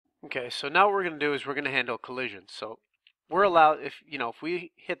Okay, so now what we're going to do is we're going to handle collisions. So we're allowed, if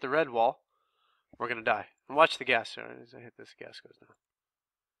we hit the red wall, we're going to die. And watch the gas. As I hit this, the gas goes down.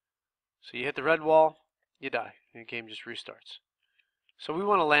 So you hit the red wall, you die, and the game just restarts. So we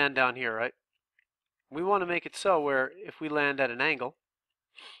want to land down here, right? We want to make it so where if we land at an angle,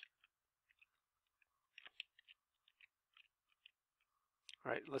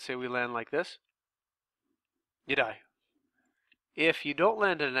 right? Let's say we land like this, you die. If you don't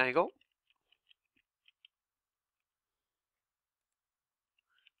land at an angle,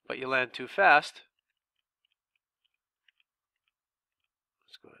 but you land too fast,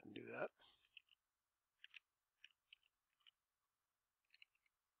 let's go ahead and do that.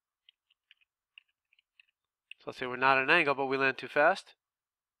 So let's say we're not at an angle, but we land too fast.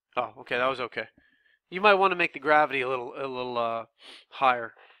 Oh, okay, that was okay. You might want to make the gravity a little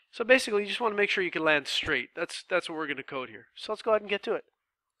higher. So basically, you just want to make sure you can land straight. That's what we're going to code here. So let's go ahead and get to it.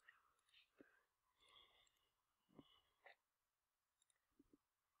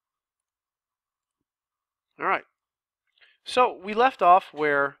 All right. So we left off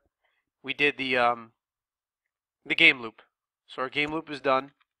where we did the game loop. So our game loop is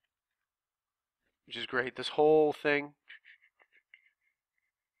done, which is great. This whole thing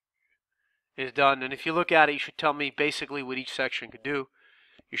is done. And if you look at it, you should tell me basically what each section could do.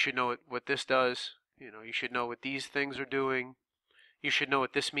 You should know what this does. You should know what these things are doing. You should know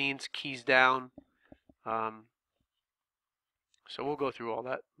what this means, keys down. So we'll go through all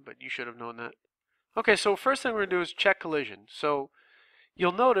that, but you should have known that. Okay, so first thing we're going to do is check collision. So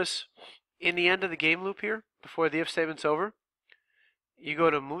you'll notice in the end of the game loop here, before the if statement's over, you go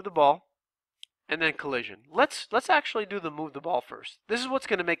to move the ball and then collision. Let's actually do the move the ball first. This is what's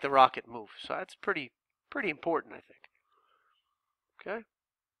going to make the rocket move. So that's pretty important, I think. Okay.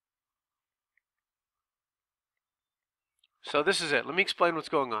 So this is it. Let me explain what's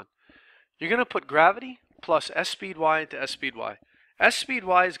going on. You're going to put gravity plus s speed y into s speed y. S speed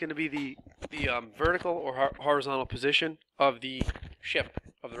y is going to be the vertical or horizontal position of the ship,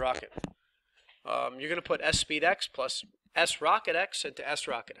 of the rocket. You're going to put s speed x plus s rocket x into s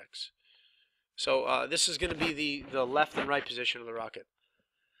rocket x. So this is going to be the left and right position of the rocket.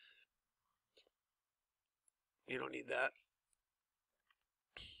 You don't need that.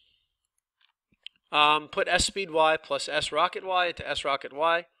 Put s speed y plus s rocket y into s rocket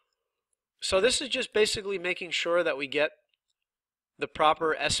y. So this is just basically making sure that we get the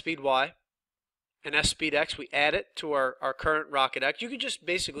proper s speed y and s speed x. We add it to our current rocket x. You could just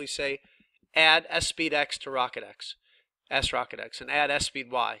basically say add s speed x to rocket x, s rocket x, and add s speed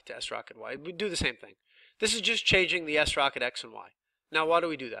y to s rocket y. We do the same thing. This is just changing the s rocket x and y. Now why do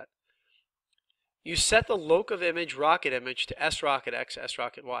we do that? You set the loc of image rocket image to s rocket x, s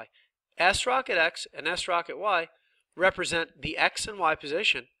rocket y. S rocket x and s rocket y represent the x and y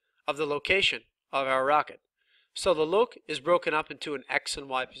position of the location of our rocket. So the loc is broken up into an x and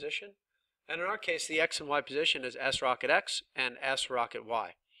y position, and in our case the x and y position is s rocket x and s rocket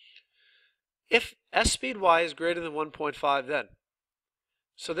y. If s speed y is greater than 1.5 then,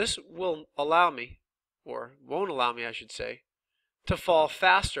 so this will allow me, or won't allow me I should say, to fall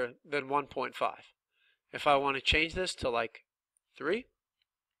faster than 1.5. If I want to change this to like 3,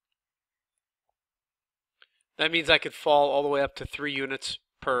 that means I could fall all the way up to 3 units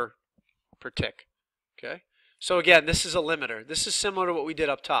per tick. Okay? So again, this is a limiter. This is similar to what we did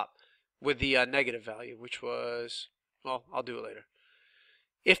up top with the negative value, which was, well, I'll do it later.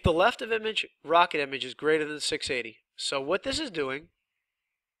 If the left of image rocket image is greater than 680, so what this is doing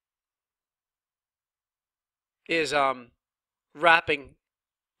is wrapping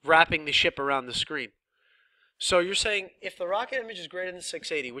the ship around the screen. So you're saying if the rocket image is greater than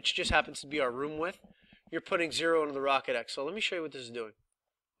 680, which just happens to be our room width, you're putting 0 into the rocket x. So let me show you what this is doing.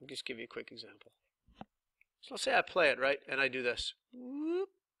 I'll just give you a quick example. So let's say I play it, right, and I do this. Whoop.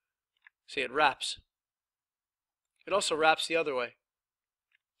 See, it wraps. It also wraps the other way.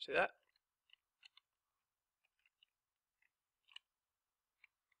 See that?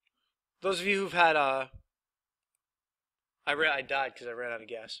 Those of you who've had I died because I ran out of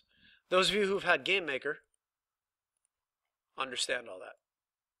gas. Those of you who've had Game Maker understand all that.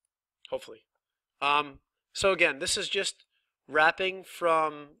 Hopefully. So again, this is just wrapping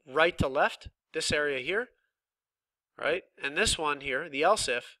from right to left, this area here, right? And this one here, the else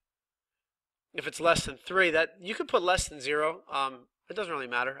if it's less than 3, that you could put less than 0. It doesn't really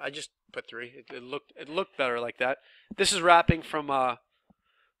matter. I just put 3. It looked better like that. This is wrapping from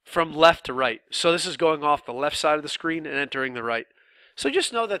left to right. So this is going off the left side of the screen and entering the right. So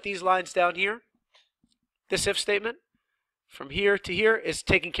just know that these lines down here, this if statement, from here to here is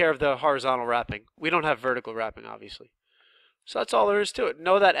taking care of the horizontal wrapping. We don't have vertical wrapping, obviously. So that's all there is to it.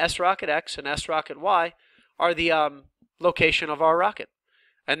 Know that S rocket X and S rocket Y are the location of our rocket,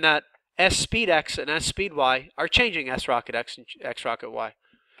 and that S speed X and S speed Y are changing S rocket X and X rocket Y.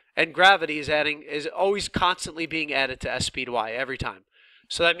 And gravity is always constantly being added to S speed Y every time.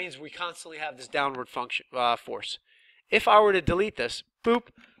 So that means we constantly have this downward function force. If I were to delete this, boop,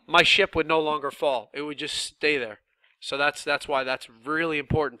 my ship would no longer fall. It would just stay there. So that's why that's really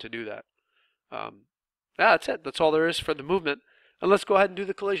important to do that. Yeah, that's it. That's all there is for the movement. And let's go ahead and do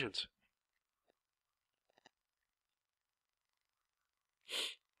the collisions.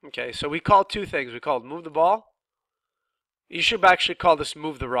 Okay, so we called two things. We called move the ball. You should actually call this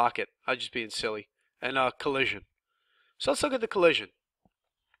move the rocket. I'm just being silly. And collision. So let's look at the collision.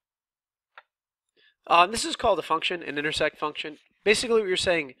 This is called a function, an intersect function. Basically what you're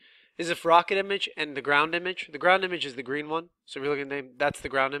saying is if rocket image and the ground image is the green one. So if you're looking at the name, that's the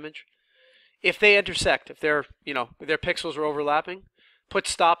ground image. If they intersect, if their pixels are overlapping, put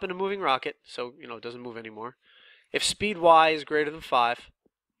stop in a moving rocket, so it doesn't move anymore. If speed y is greater than 5,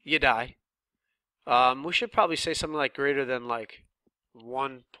 you die. We should probably say something like greater than like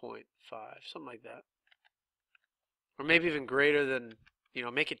 1.5, something like that. Or maybe even greater than,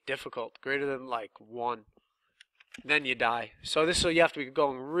 make it difficult, greater than like 1. Then you die. So you have to be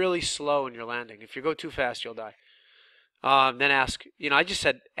going really slow in your landing. If you go too fast, you'll die. Then ask, I just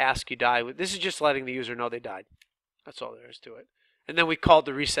said ask, you die. This is just letting the user know they died. That's all there is to it. And then we called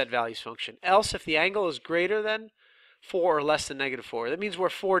the reset values function. Else, if the angle is greater than 4 or less than -4, that means we're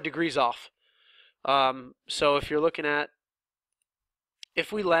 4 degrees off. So if you're looking at,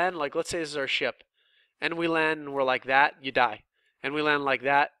 if we land, like let's say this is our ship, and we land and we're like that, you die. And we land like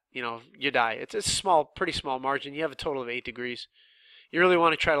that, you die. It's a small, pretty small margin. You have a total of 8 degrees. You really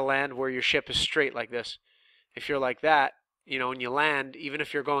want to try to land where your ship is straight like this. If you're like that, and you land, even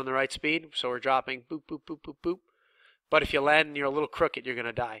if you're going the right speed, so we're dropping, boop, boop, boop, boop, boop. But if you land and you're a little crooked, you're going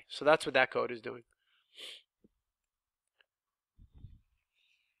to die. So that's what that code is doing.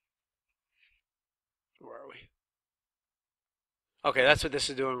 Where are we? Okay, that's what this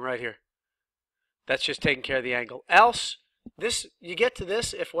is doing right here. That's just taking care of the angle. Else, you get to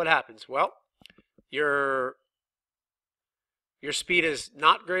this if what happens? Well, your speed is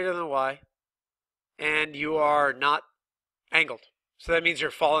not greater than y, and you are not angled. So that means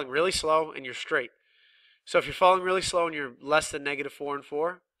you're falling really slow and you're straight. So if you're falling really slow and you're less than -4 and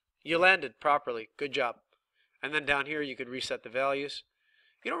 4, you landed properly. Good job. And then down here you could reset the values.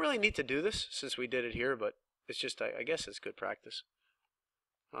 You don't really need to do this since we did it here, but it's just, I guess it's good practice.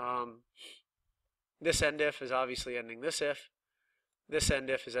 This end if is obviously ending this if. This end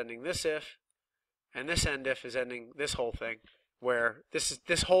if is ending this if. And this end if is ending this whole thing, where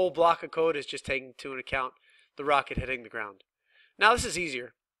this whole block of code is just taking into account the rocket hitting the ground. Now this is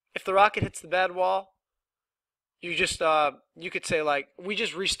easier. If the rocket hits the bad wall, you just you could say like, we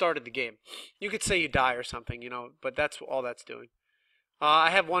just restarted the game. You could say you die or something, but that's all that's doing.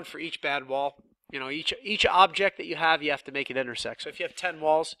 I have one for each bad wall. Each object that you have to make it intersect. So if you have 10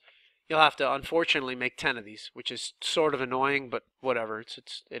 walls, you'll have to unfortunately make 10 of these, which is sort of annoying, but whatever.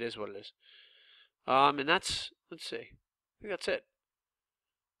 It is what it is. And that's, let's see, I think that's it.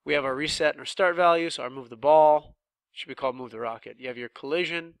 We have our reset and our start values, our move the ball, should be called move the rocket. You have your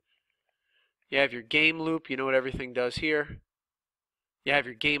collision, you have your game loop, you know what everything does here. You have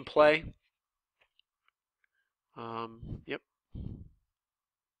your gameplay. Yep.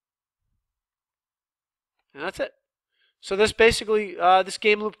 And that's it. So this basically, this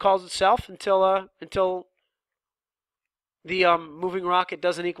game loop calls itself until the moving rocket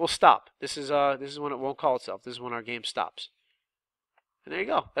doesn't equal stop. This is when it won't call itself. This is when our game stops. And there you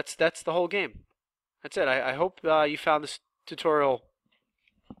go. That's the whole game. That's it. I hope you found this tutorial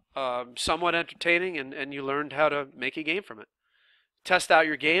somewhat entertaining and you learned how to make a game from it. Test out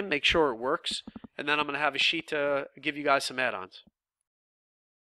your game, make sure it works, and then I'm going to have a sheet to give you guys some add-ons.